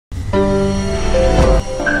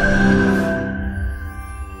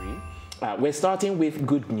we're starting with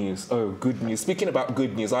good news. Oh, good news. Speaking about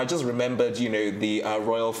good news, I just remembered, you know, the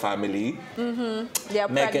royal family. They are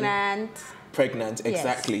Meghan, pregnant,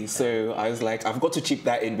 exactly. Yes. So I was like, I've got to chip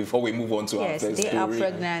that in before we move on to our first they story. are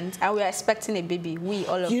pregnant, and we are expecting a baby. We,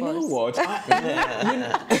 all of us. You know what?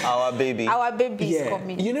 Our baby. Our baby is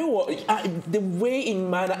coming. You know what? The way in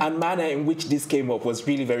manner in which this came up was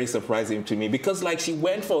really very surprising to me, because like she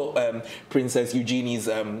went for Princess Eugenie's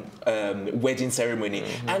wedding ceremony,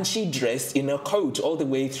 and she dressed in a coat all the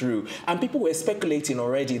way through, and people were speculating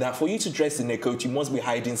already that for you to dress in a coat, you must be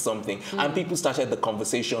hiding something, and people started the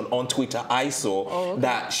conversation on Twitter. I saw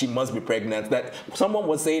that she must be pregnant, that someone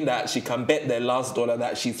was saying that she can bet their last dollar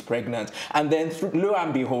that she's pregnant, and then lo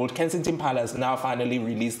and behold, Kensington Palace now finally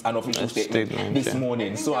released an official statement this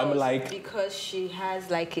morning. So I'm like, because she has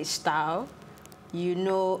like a style, you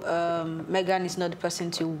know, Meghan is not the person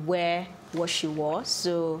to wear what she wore,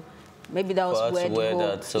 so maybe that was where the whole,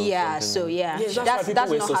 that's not her style.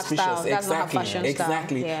 That's not her fashion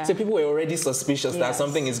style. Yeah. So people were already suspicious that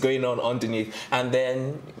something is going on underneath, and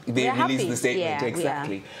then they released the statement.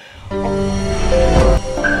 Exactly.